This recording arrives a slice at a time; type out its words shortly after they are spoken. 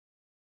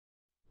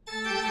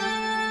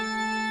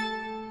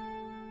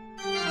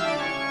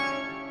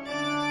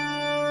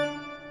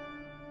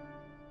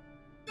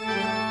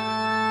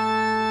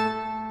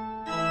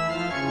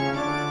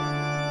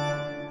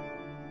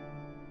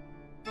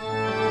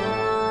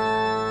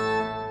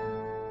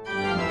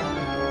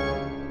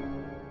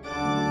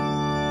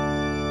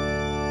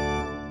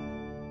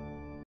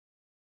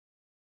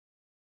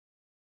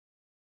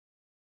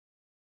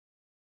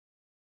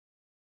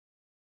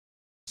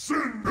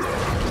Cinder!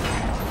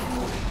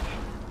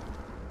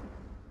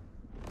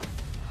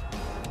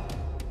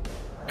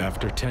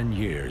 After 10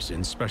 years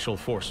in Special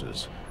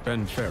Forces,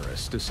 Ben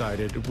Ferris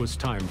decided it was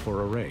time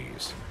for a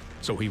raise.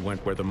 So he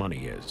went where the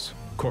money is,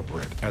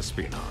 corporate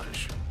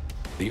espionage.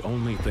 The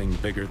only thing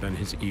bigger than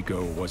his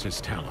ego was his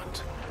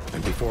talent.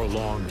 And before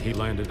long, he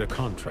landed a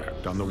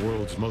contract on the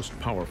world's most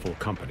powerful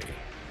company.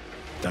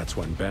 That's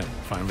when Ben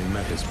finally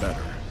met his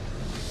better.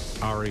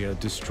 Arya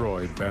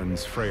destroyed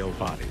Ben's frail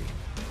body,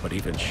 but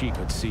even she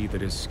could see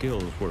that his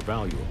skills were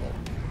valuable.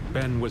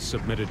 Ben was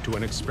submitted to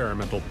an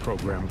experimental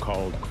program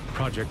called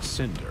Project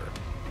Cinder.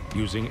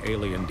 Using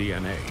alien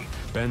DNA,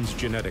 Ben's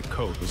genetic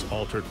code was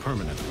altered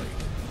permanently,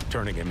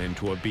 turning him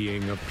into a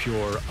being of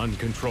pure,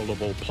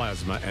 uncontrollable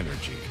plasma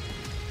energy.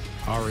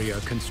 Arya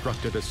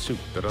constructed a suit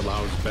that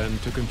allows Ben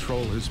to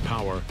control his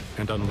power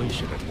and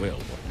unleash it at will.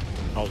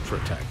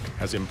 Ultratech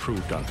has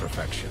improved on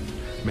perfection,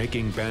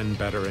 making Ben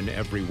better in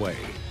every way.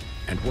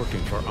 And working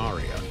for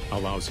Arya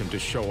allows him to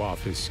show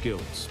off his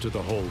skills to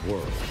the whole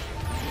world.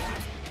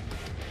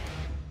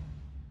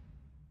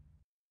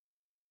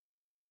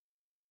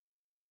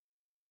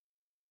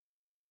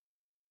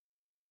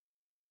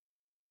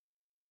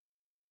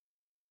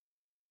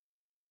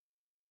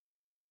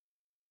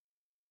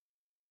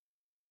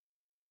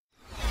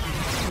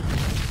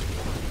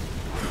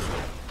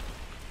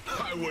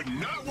 I would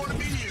not want to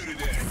be you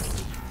today.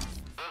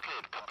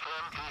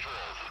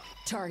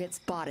 Target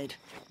spotted.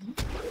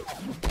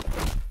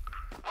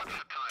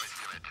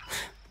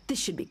 This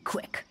should be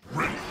quick.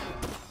 Ready.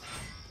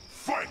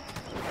 Fight!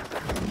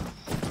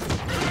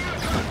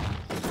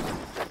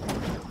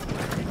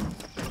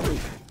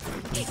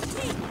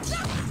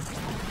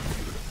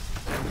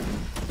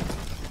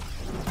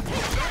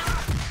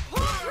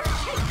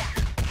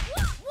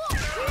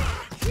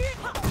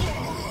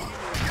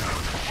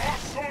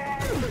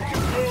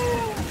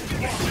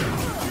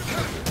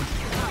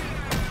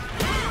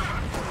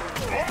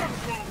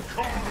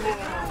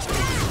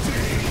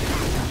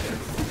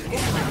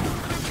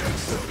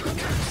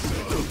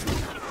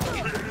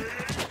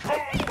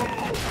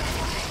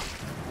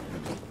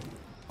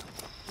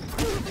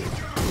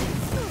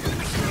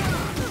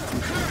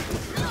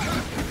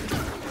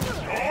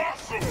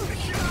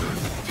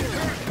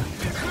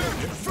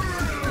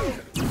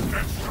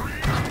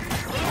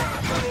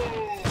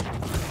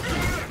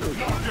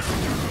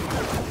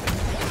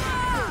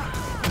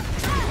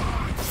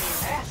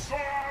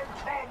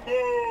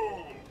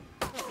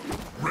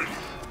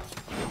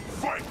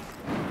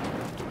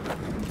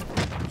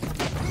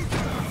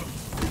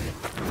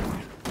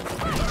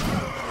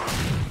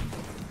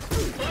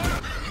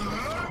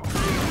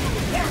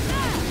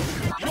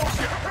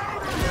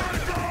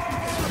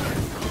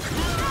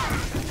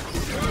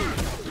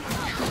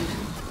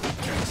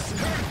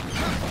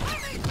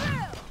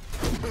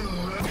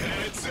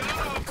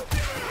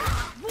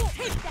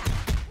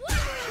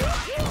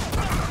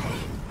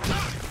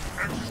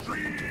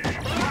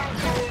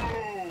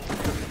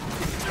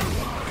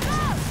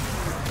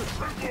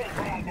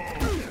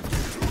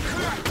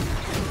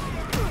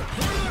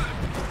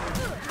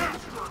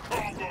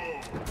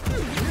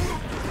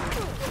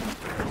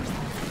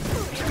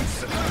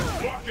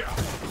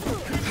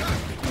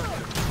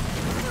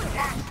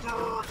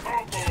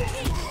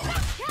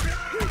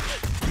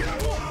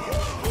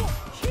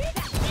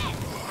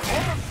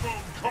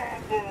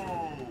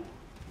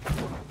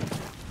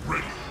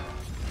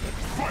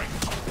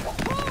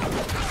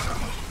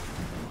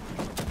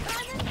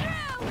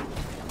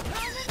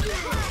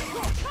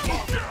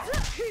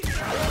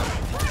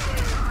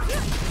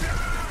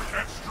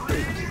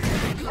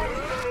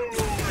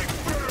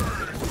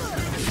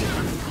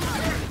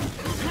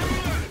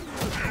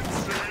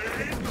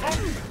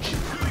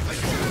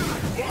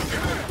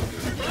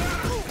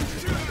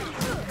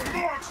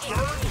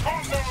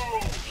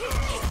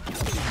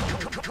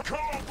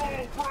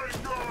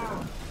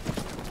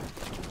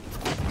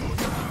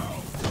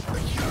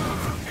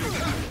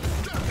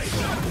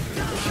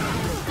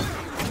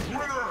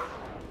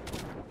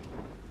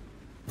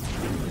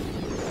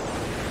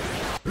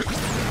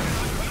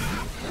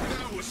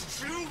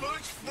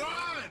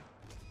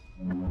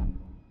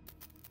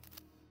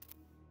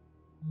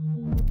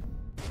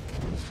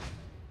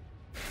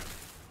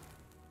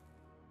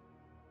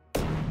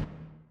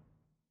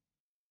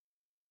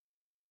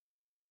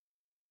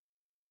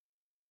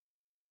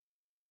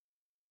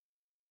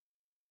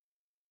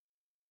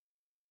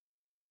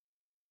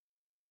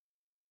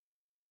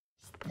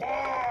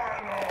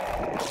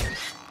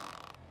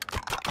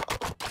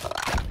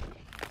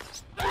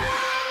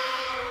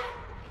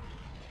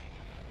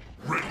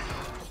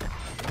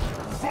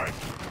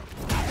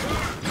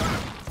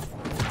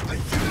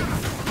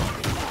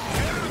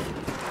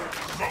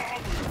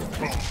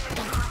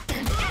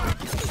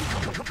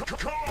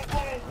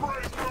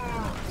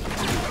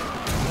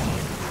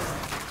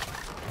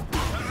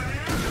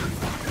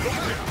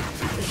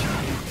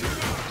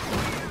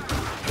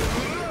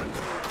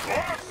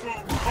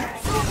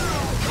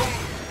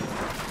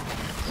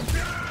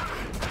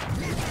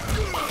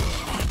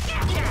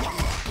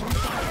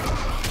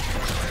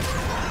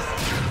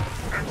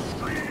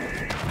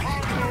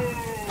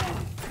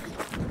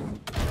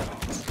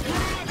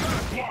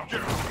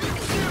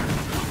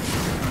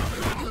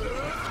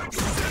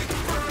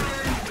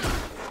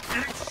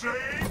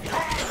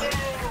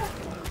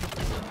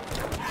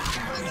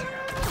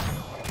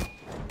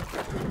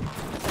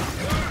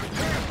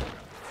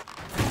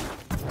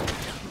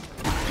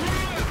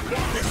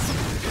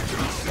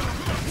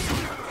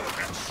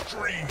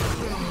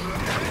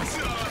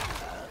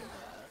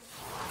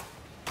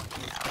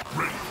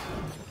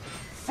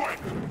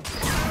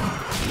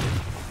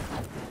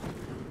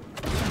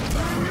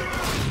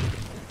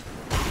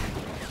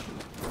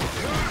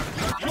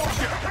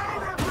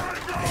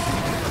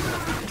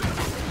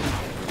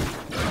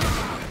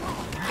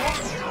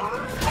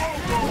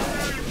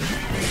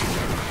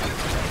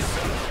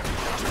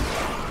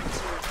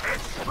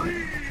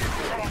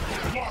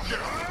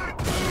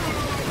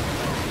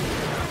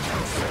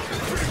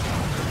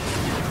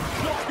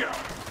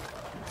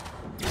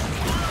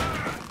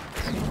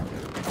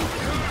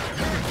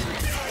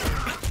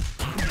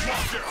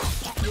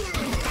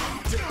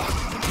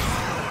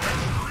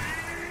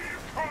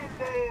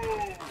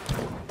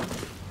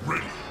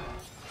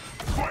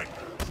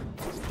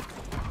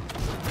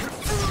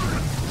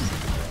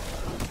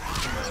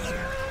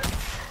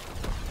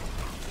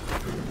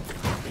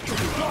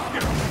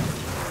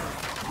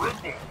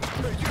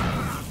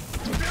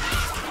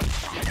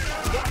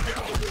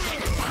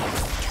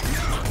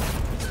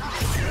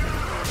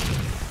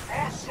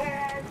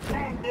 Awesome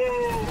combo!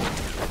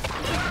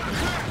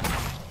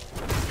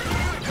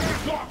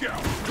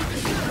 Knockout!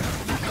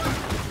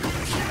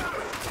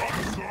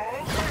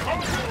 Awesome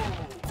combo!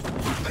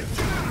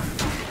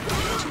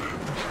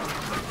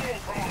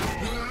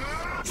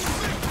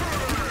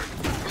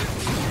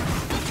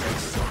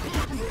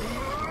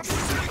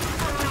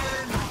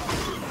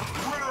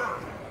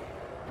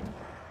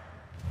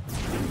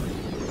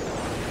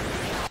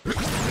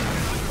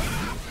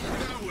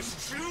 That was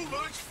too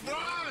much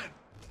fun!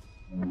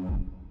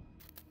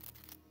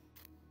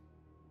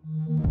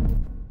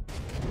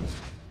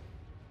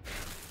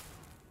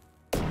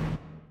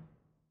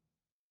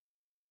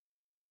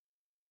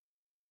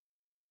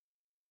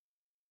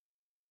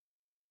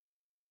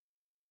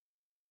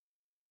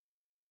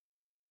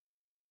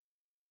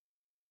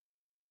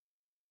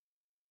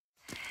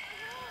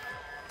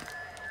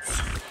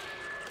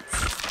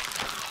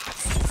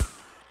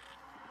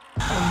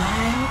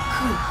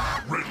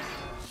 Ready.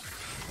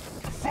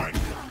 Fight!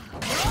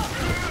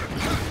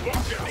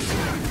 Watch out!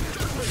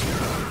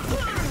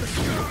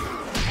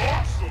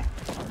 Awesome!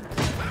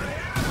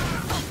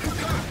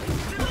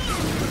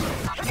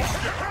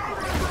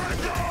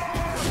 Watch out!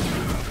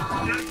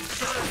 Get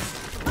set!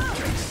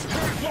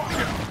 Watch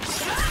out!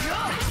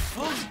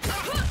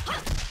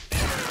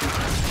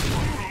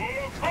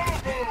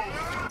 Combo!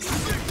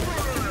 Sick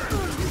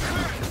burn!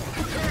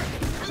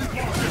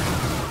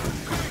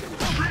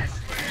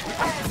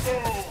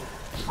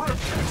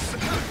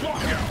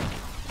 Watch out!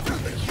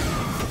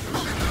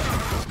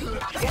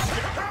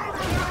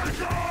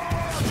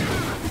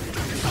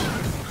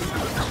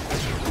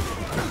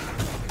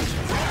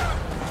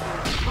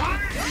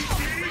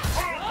 Beastly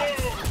combo!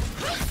 Triple!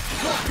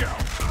 Watch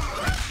out!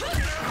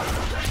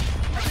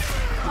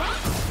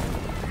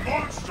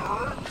 Monster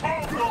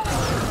combo!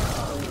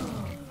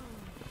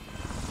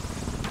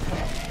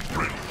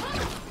 Ready.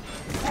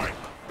 Fight!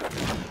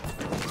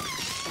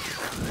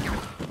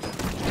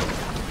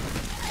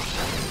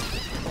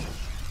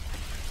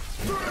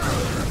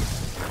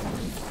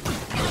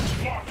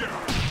 Lock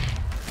out!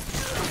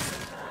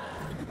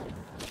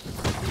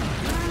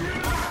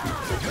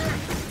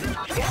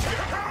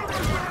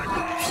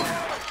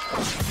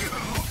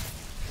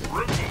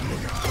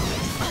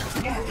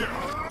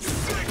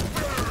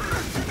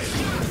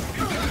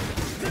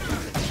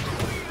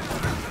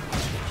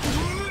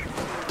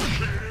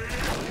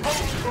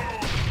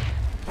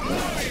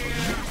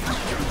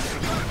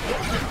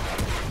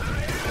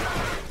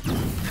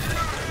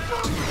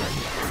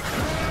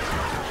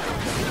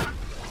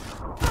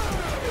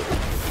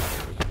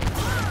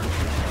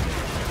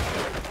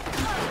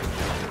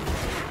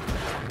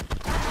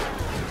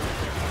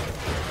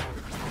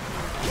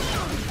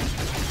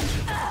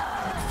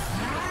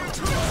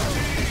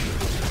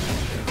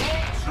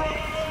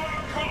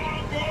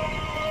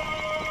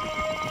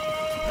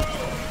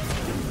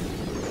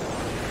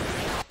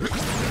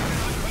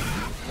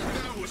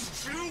 That was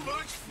too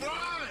much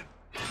fun!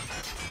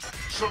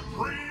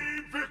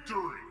 Supreme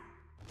victory!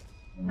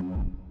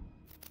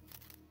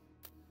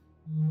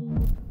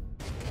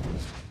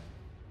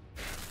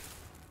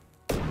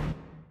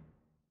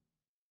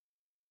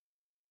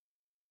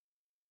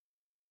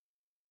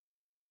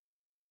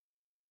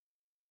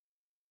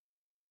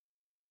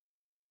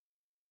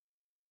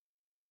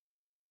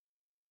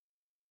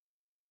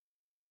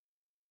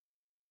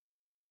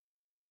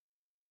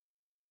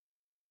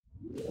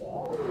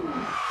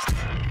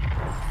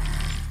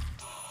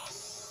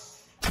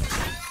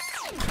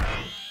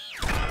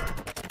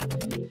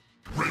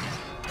 Ready.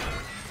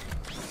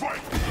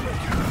 Fight!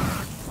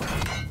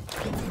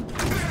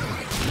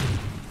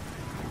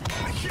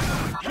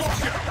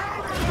 Lock it!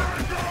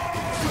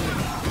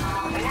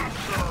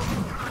 Blaster!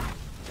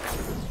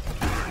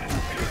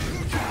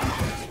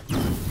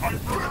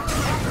 Hybrid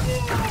combo!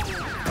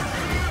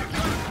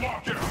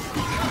 Lock it!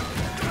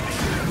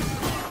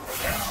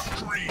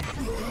 Extreme!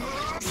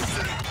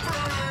 Sick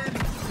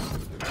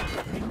burn!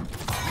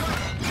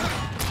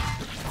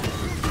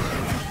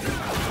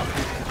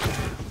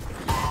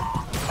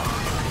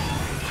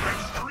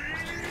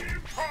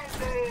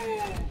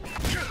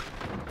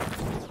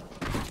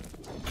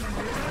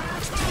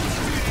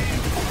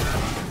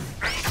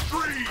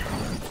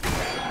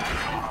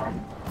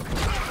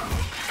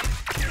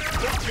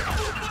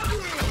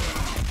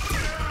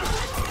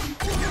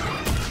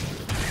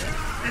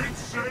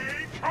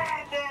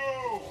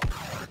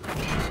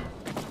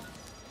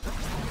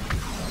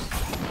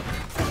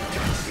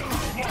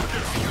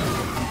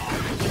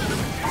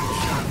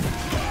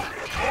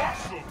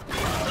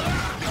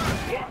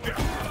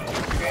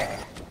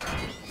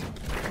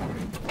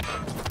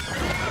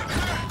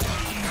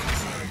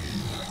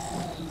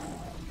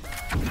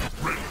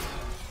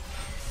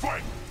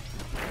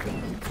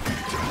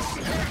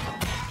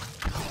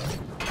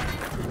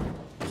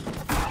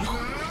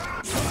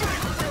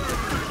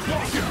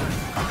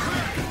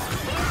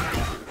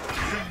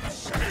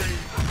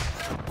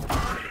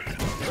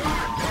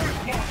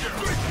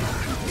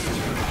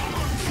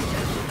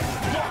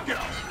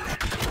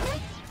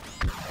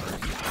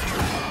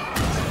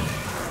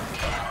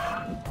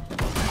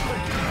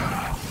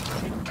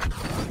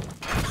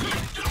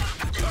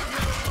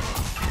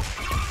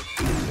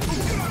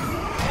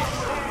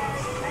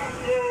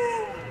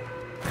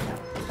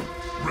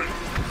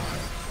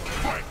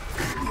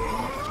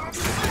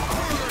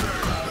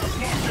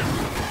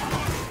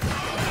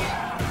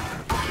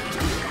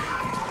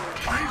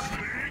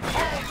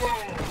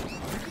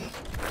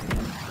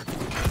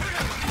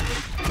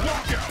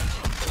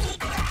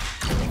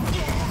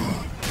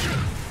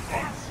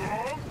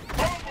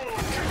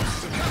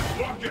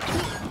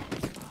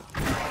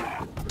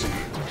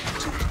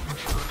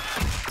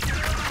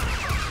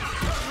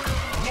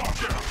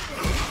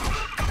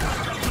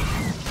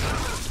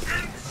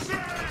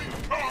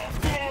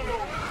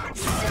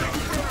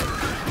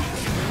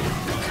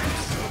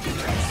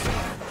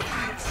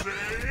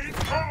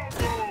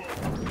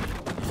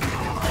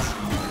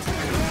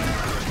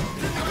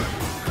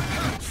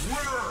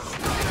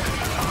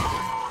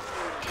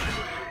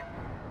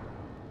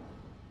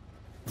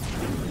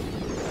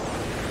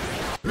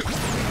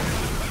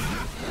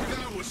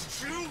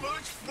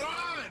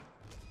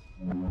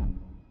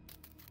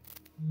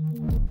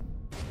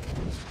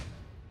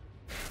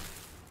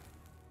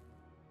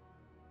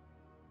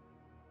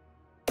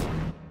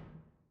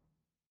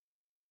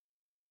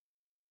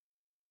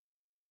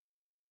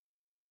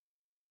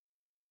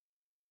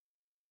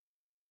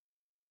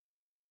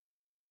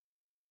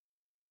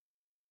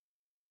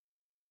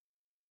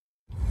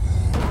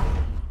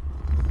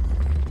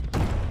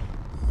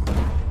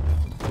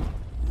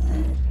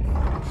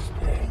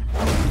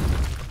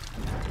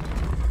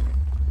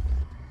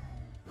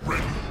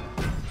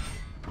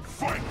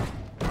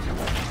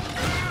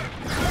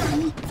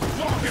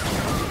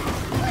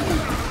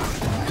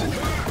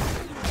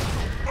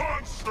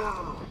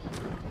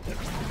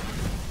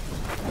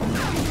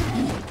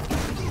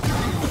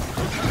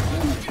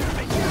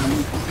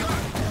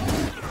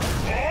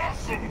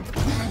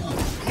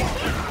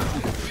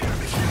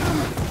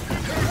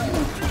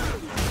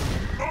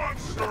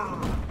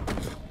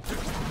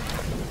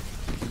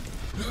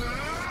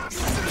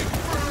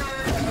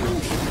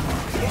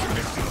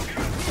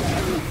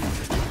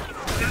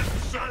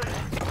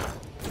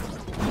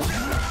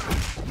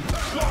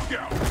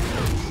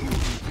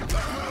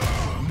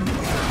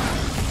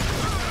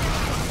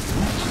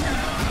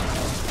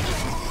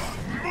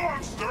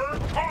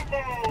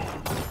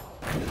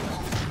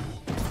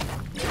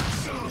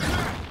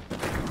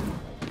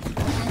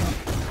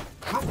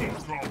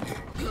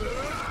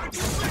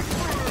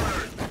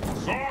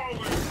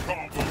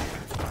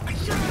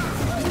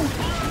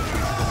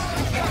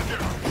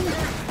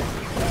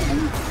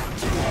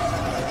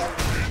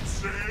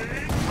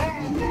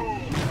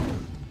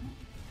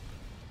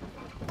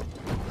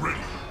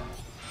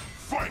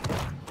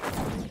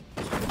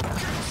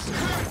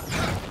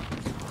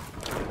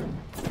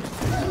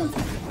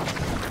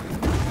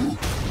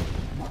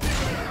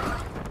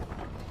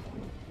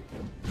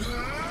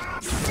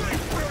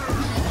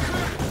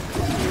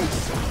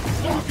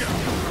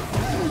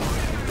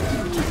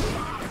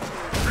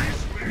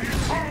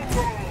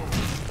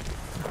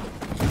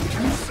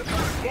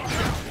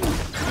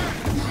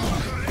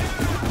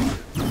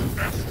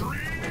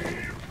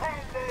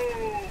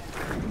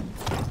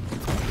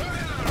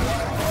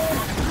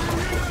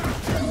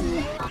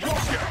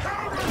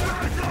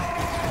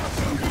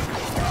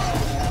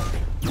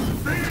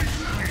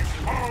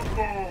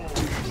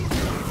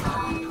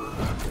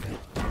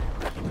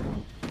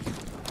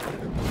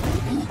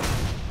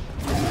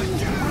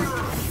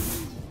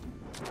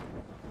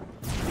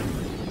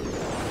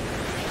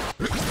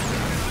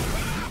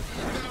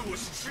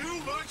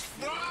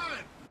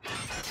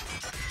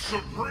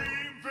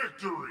 Supreme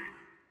victory!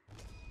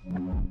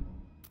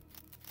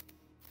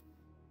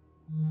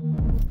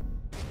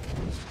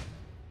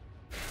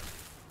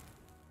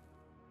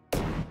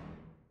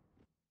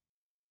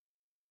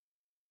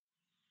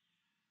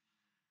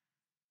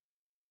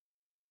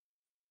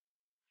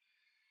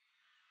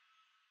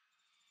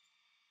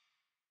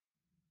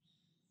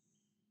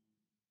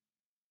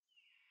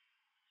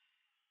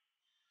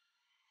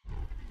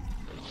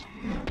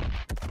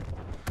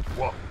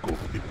 Wako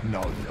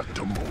Ignalia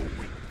Tomoe.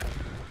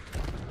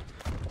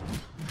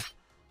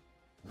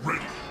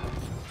 Ready!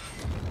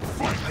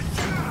 Fight!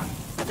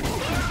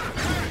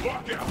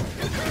 Lock out!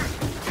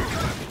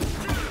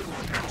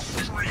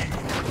 Extreme!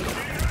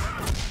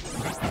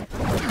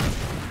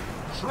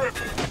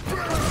 Triple!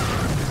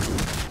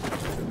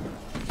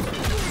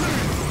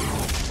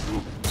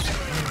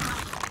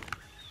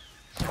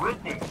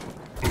 Triple!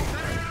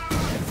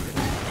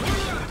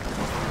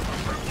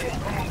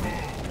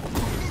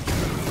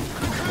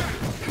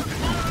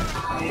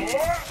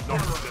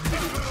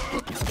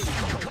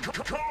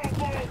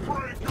 Combo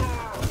breaker!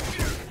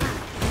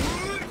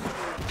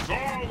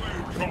 Solid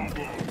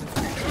combo!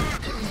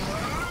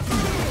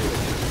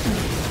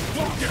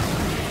 Lock out!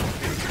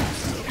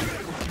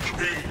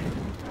 King!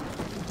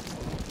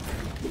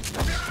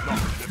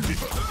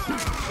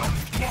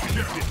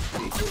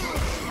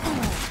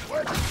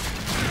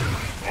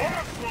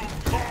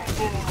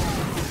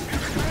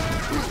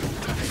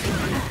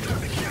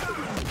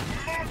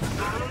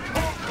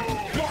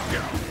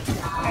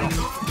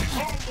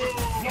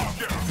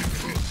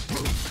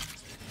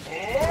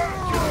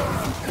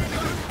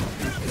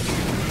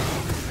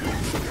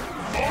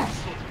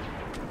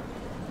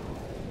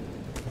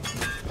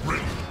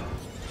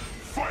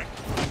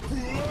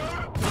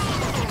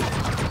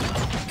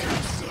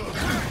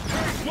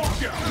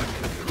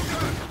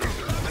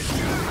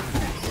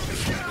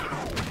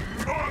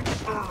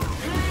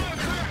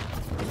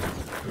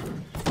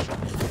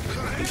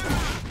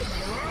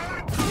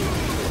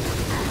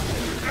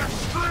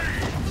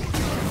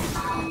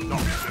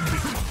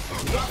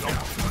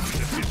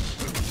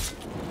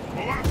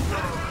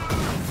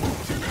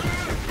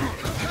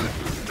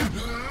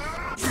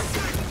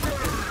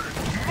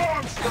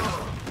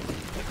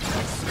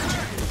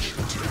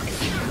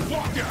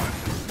 Lock out!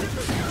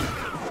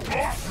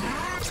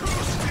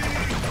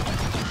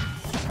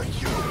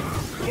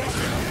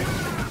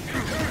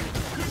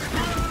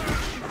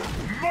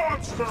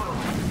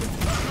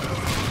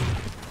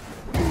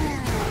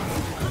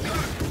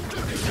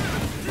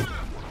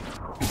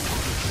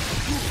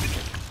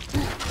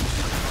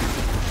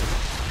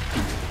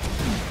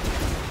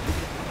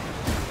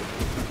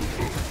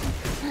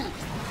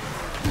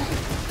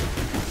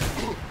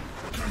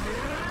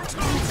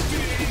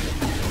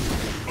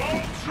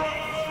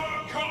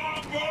 Awesome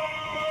combo!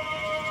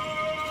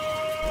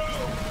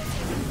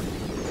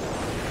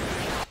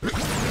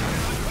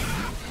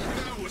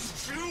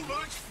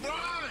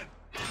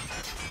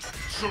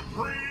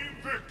 Supreme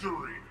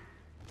victory!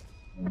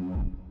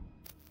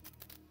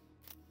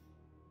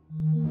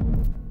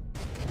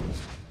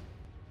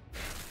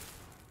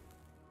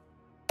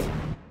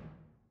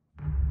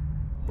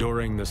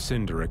 During the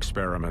Cinder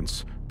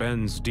experiments,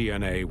 Ben's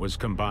DNA was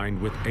combined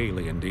with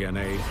alien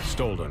DNA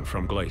stolen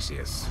from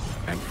Glacius.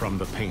 And from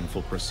the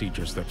painful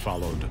procedures that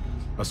followed,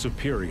 a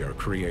superior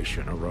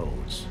creation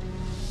arose.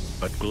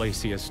 But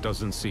Glacius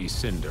doesn't see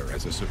Cinder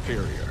as a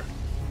superior.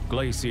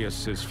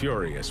 Glacius is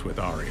furious with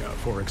Arya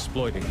for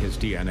exploiting his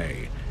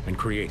DNA and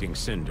creating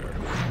Cinder,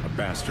 a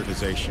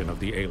bastardization of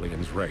the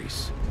alien's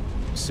race.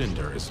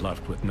 Cinder is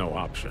left with no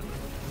option.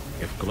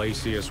 If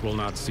Glacius will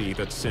not see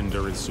that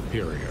Cinder is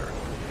superior,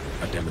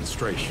 a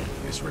demonstration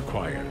is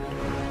required.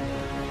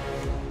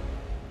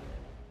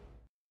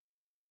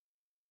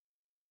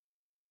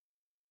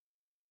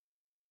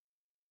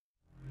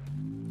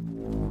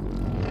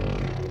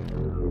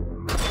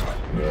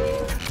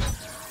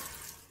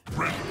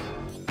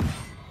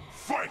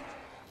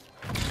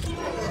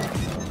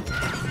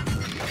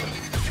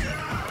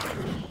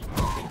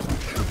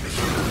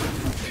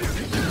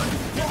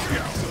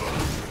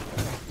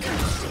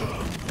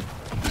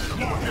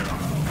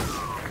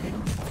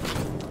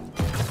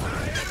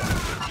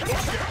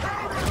 Lock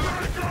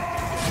out!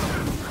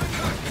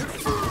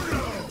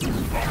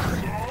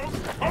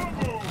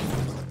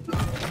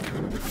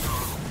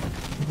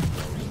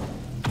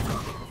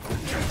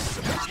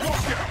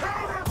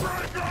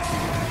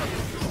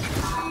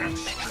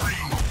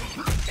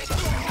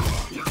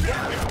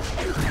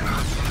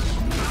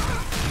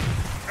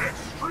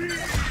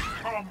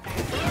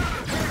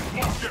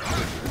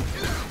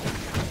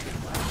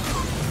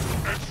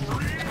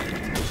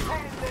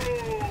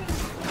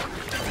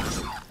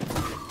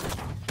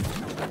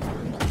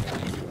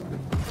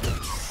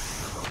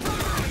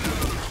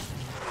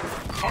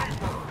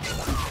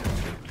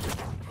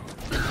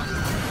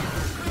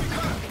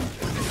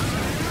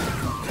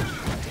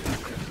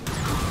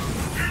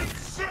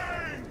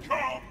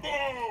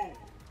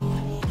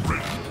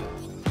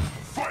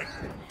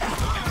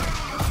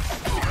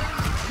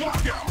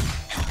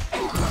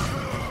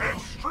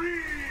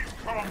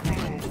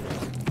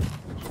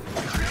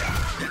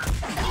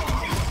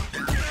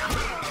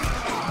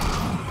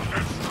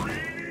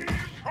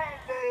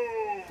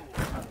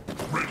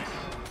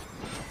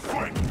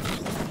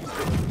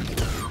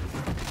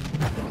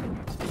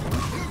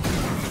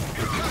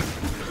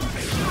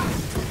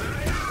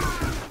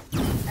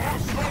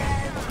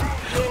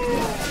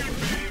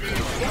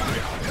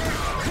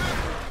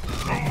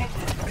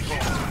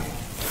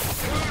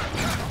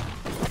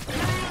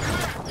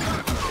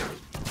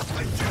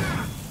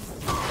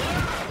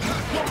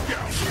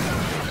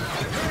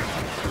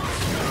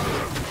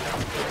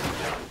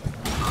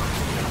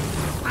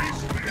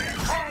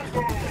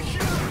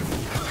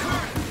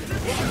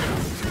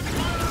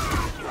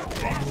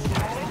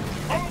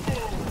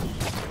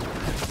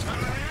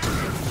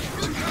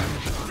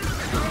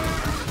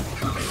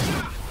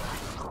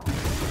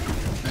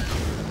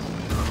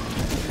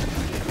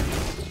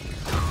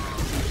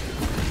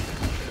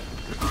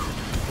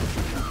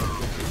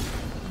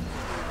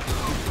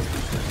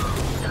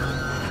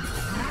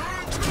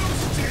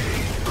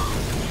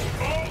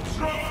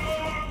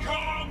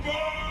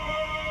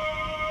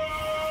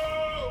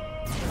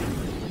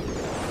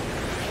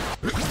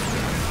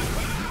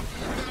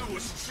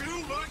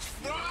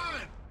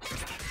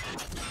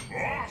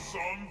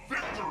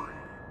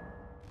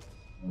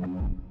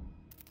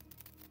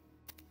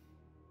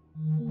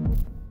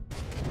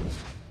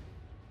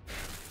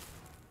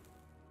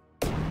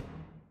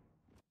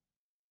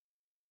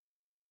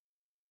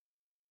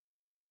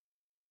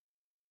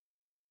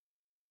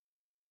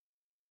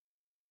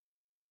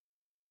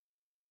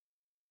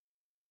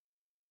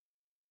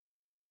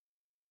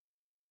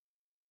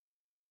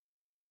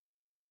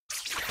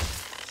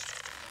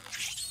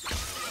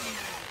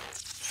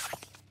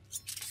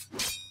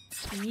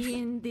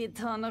 Yindi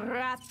ton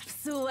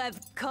rapsu ev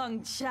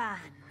Kong-chan.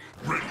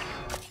 Ready.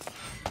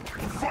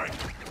 Fight!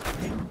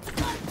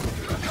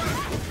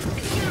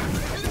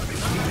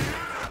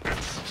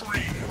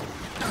 Extreme!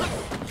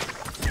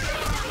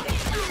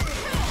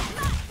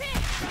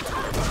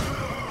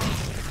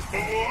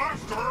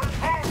 Blaster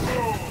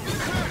combo!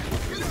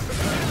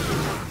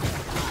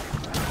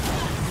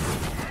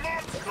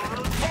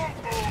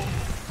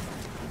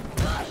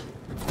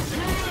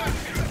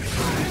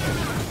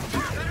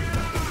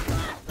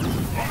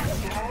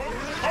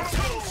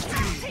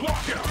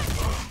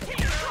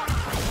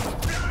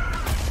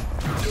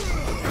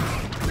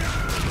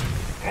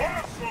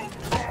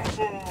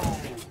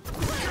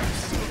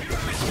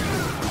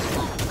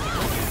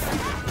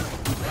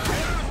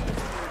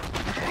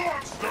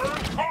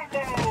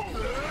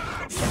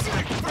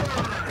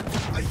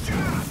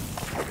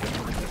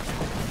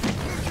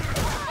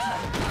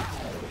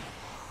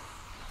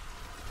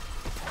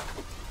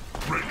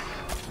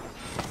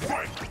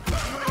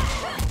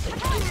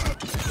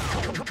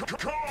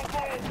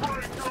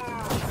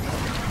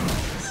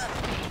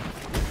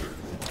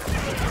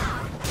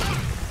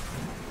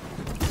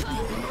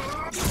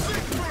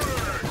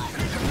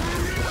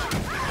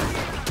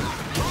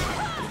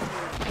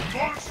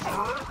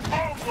 Monster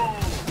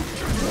combo!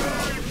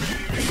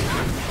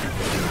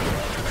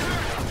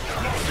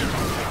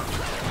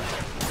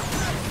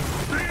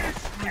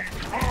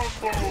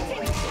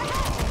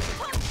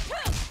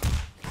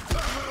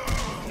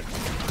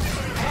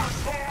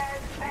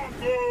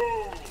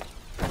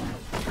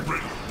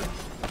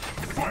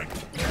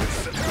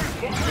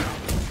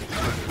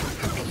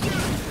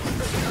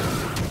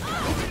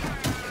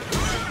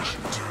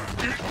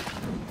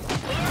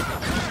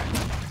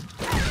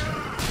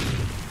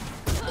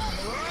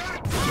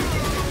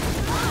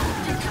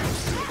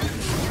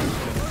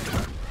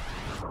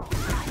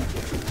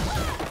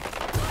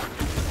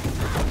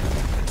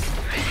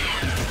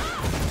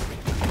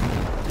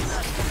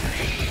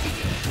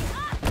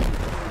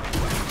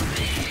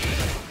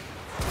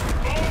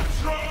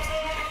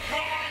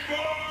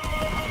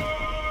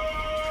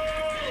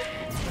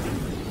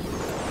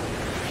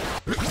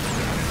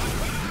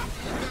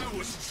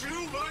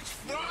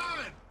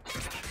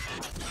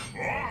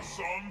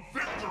 Awesome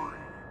victory!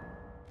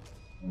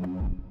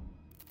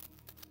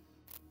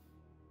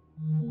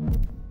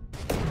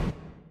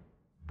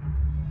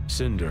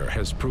 Cinder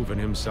has proven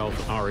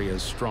himself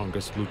Arya's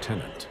strongest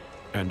lieutenant,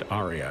 and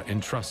Arya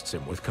entrusts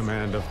him with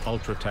command of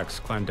Ultratech's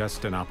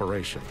clandestine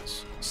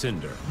operations.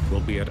 Cinder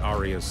will be at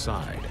Arya's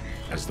side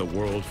as the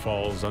world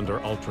falls under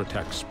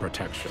Ultratech's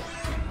protection.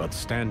 But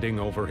standing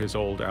over his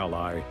old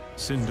ally,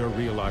 Cinder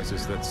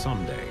realizes that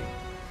someday,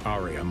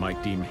 Arya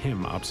might deem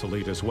him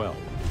obsolete as well.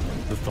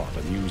 The thought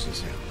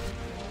amuses him.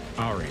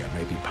 Arya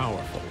may be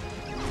powerful,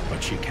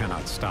 but she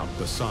cannot stop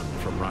the sun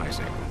from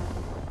rising.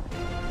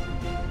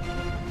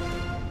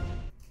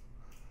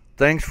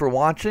 Thanks for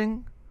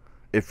watching.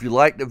 If you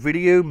liked the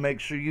video, make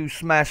sure you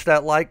smash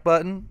that like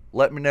button.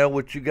 Let me know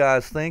what you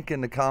guys think in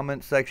the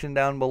comment section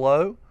down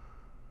below.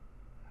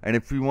 And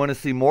if you want to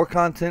see more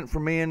content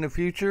from me in the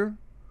future,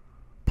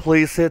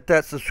 please hit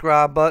that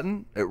subscribe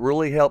button. It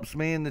really helps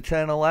me and the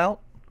channel out.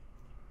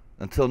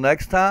 Until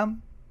next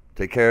time,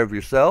 take care of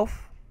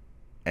yourself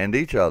and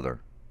each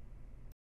other.